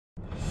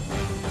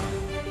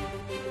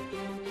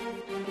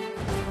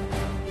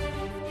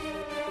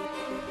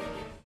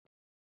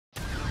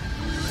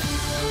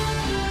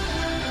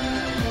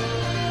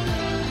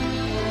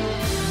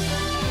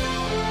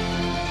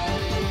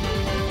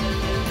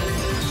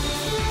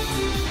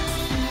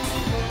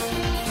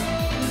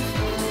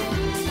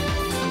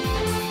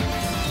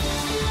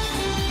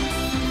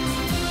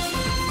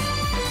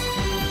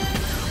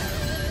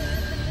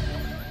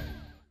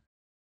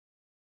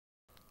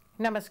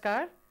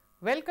Namaskar.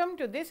 Welcome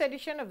to this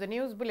edition of the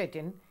News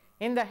Bulletin.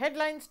 In the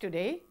headlines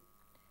today,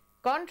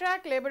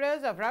 contract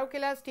labourers of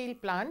Rourkela steel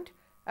plant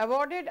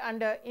awarded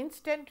under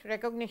Instant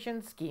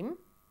Recognition Scheme.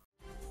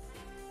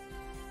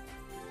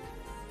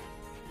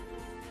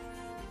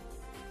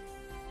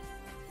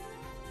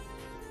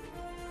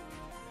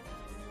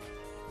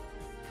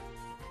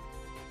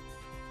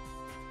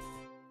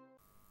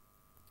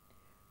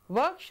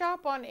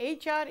 Workshop on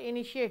HR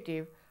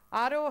initiative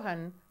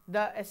Arohan,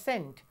 the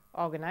Ascent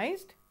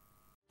organized.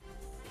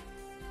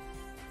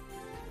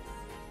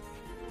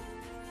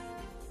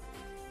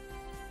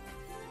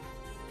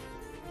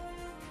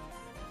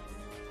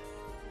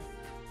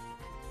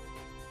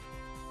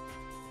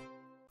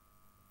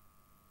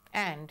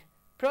 And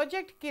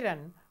Project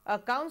Kiran, a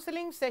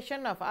counseling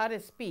session of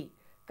RSP,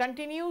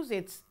 continues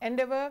its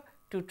endeavour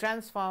to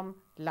transform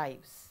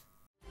lives.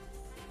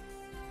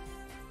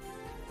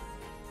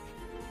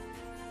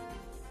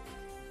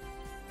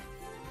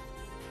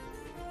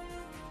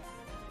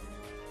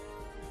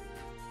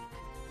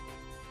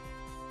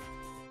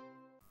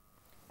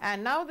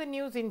 And now the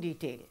news in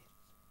detail.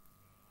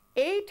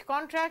 8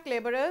 contract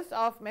labourers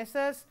of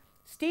Messrs.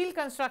 Steel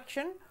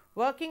Construction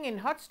working in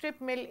hot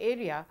strip mill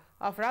area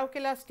of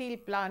Rourkela Steel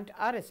Plant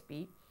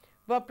RSP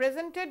were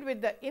presented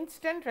with the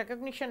Instant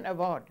Recognition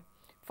Award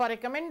for a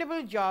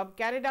commendable job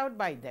carried out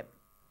by them.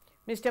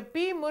 Mr.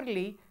 P.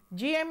 Murli,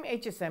 GM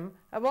HSM,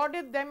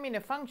 awarded them in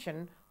a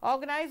function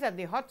organized at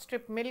the Hot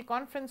Strip Mill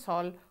Conference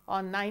Hall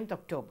on 9th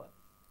October.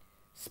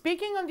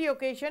 Speaking on the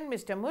occasion,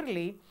 Mr.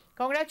 Murli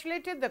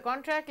congratulated the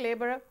contract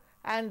labourer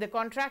and the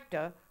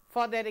contractor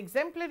for their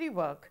exemplary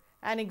work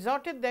and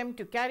exhorted them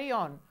to carry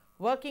on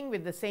working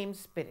with the same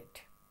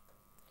spirit.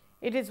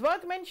 It is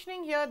worth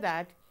mentioning here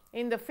that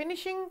in the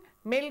finishing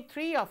mill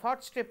 3 of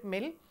hot strip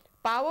mill,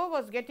 power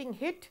was getting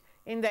hit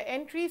in the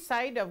entry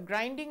side of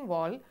grinding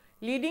wall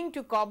leading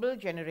to cobble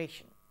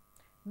generation.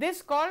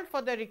 This called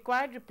for the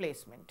required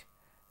replacement.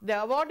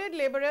 The awarded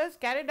labourers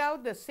carried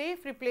out the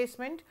safe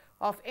replacement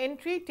of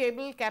entry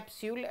table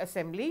capsule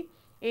assembly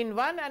in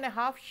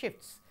 1.5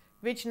 shifts,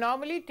 which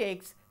normally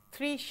takes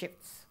 3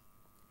 shifts.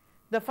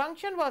 The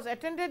function was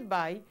attended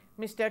by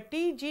Mr.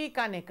 T. G.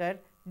 Kanekar,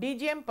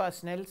 DGM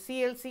Personnel,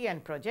 CLC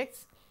and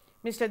Projects,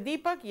 Mr.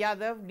 Deepak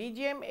Yadav,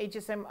 DGM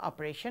HSM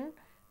Operation,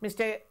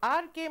 Mr.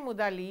 R. K.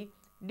 Mudali,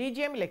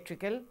 DGM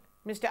Electrical,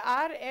 Mr.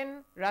 R.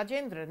 N.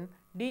 Rajendran,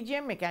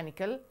 DGM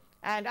Mechanical,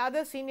 and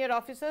other senior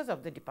officers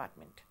of the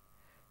department.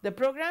 The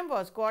program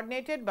was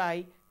coordinated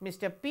by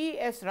Mr. P.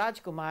 S.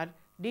 Rajkumar,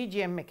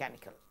 DGM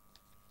Mechanical.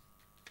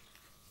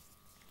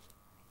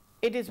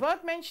 It is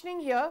worth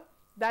mentioning here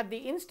that the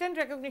Instant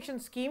Recognition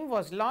Scheme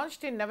was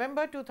launched in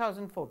November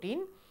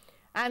 2014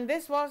 and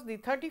this was the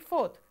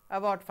 34th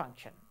award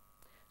function.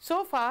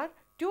 So far,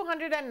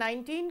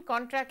 219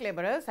 contract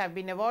labourers have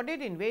been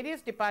awarded in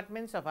various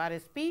departments of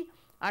RSP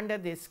under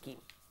this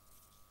scheme.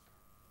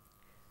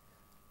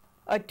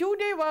 A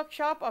 2-day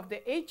workshop of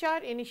the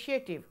HR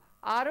initiative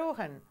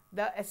Arohan,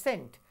 the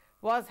Ascent,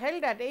 was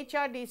held at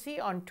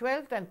HRDC on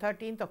 12th and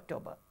 13th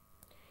October.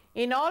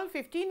 In all,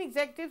 15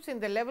 executives in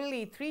the level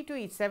E3 to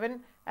E7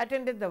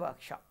 attended the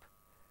workshop.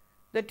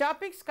 The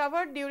topics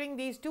covered during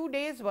these 2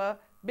 days were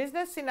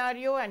business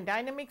scenario and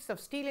dynamics of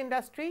steel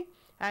industry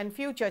and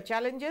future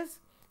challenges,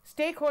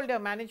 stakeholder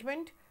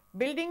management,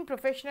 building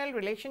professional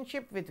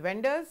relationship with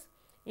vendors,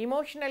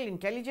 emotional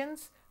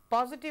intelligence,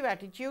 positive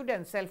attitude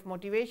and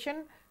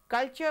self-motivation,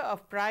 culture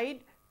of pride,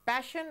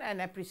 passion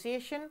and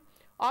appreciation,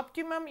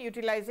 optimum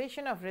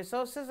utilization of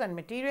resources and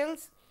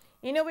materials,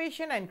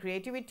 innovation and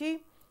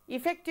creativity,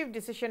 effective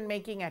decision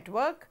making at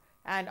work,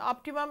 and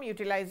optimum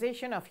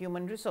utilization of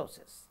human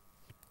resources.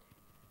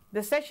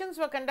 The sessions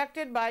were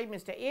conducted by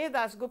Mr. A.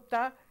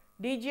 Dasgupta,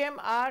 DGM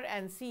R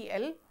and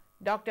CL,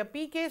 Dr.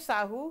 P. K.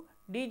 Sahu,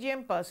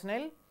 DGM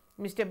Personnel,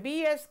 Mr.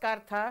 B. S.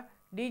 Kartha,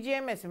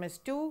 DGM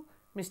SMS2,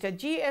 Mr.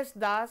 G. S.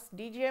 Das,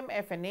 DGM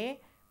FNA,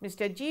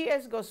 Mr. G.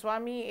 S.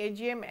 Goswami,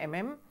 AGM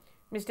MM,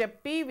 Mr.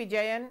 P.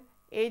 Vijayan,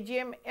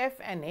 AGM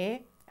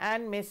FNA,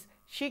 and Ms.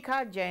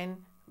 Shikha Jain,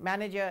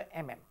 Manager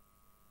MM.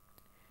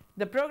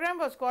 The program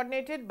was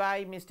coordinated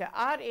by Mr.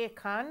 R. A.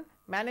 Khan,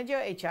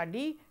 Manager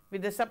HRD,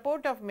 with the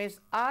support of Ms.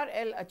 R.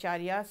 L.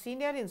 Acharya,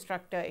 Senior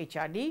Instructor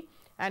HRD,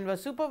 and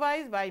was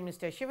supervised by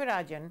Mr.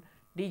 Shivarajan,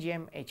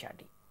 DGM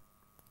HRD.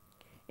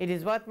 It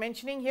is worth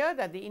mentioning here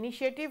that the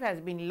initiative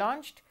has been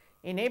launched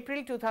in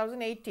April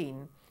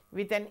 2018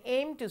 with an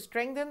aim to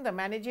strengthen the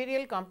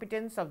managerial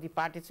competence of the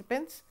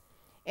participants,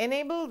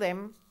 enable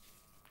them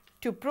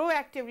to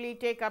proactively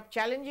take up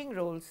challenging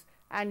roles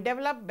and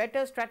develop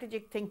better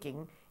strategic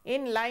thinking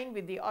in line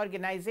with the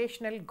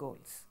organizational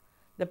goals.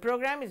 The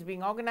program is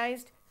being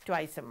organized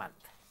twice a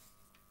month.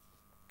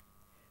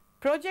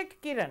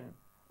 Project Kiran,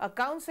 a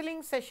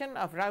counseling session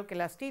of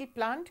Rourkela Steel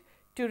Plant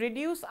to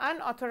reduce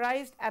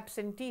unauthorized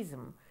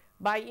absenteeism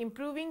by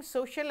improving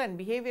social and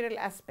behavioral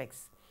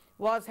aspects,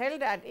 was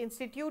held at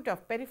Institute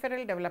of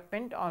Peripheral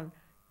Development on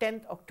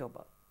 10th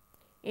October.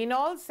 In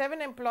all,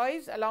 7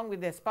 employees along with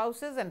their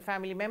spouses and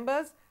family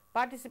members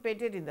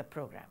participated in the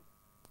program.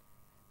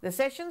 The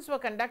sessions were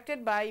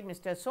conducted by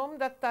Mr.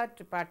 Somdatta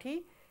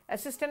Tripathi,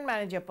 Assistant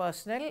Manager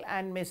Personnel,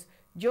 and Ms.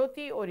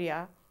 Jyoti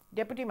Oria,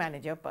 Deputy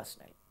Manager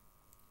Personnel.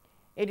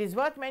 It is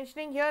worth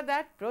mentioning here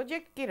that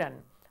Project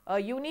Kiran, a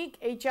unique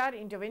HR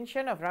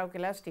intervention of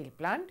Rourkela Steel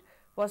Plant,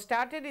 was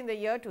started in the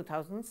year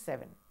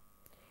 2007.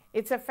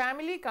 It's a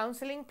family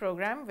counseling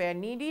program where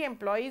needy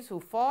employees who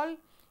fall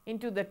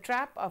into the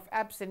trap of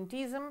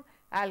absenteeism,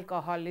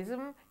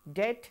 alcoholism,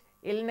 debt,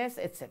 illness,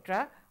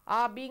 etc.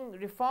 are being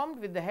reformed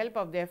with the help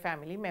of their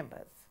family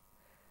members.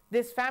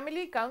 This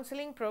family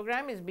counseling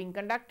program is being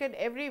conducted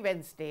every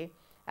Wednesday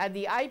at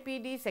the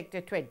IPD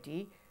Sector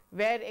 20,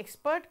 where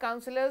expert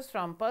counselors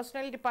from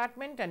Personnel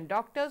Department and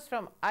doctors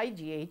from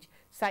IGH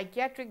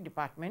Psychiatric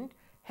Department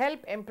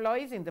help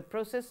employees in the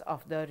process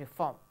of the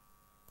reform.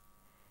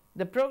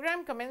 The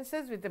program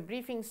commences with a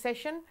briefing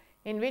session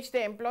in which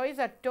the employees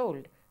are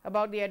told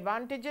about the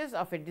advantages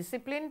of a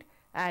disciplined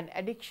and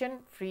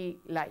addiction-free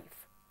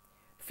life.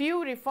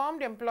 Few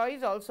reformed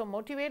employees also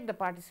motivate the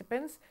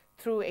participants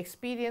through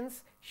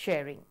experience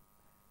sharing.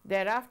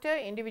 Thereafter,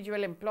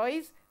 individual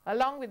employees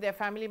along with their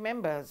family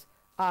members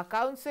are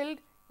counselled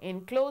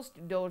in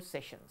closed-door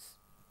sessions.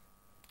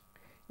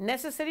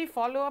 Necessary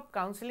follow-up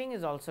counselling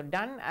is also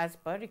done as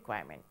per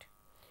requirement.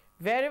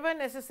 Wherever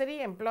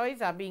necessary,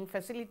 employees are being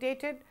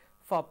facilitated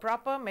for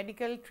proper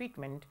medical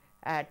treatment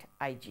at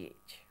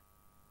IGH.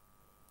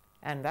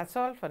 And that's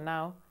all for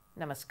now.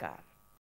 Namaskar.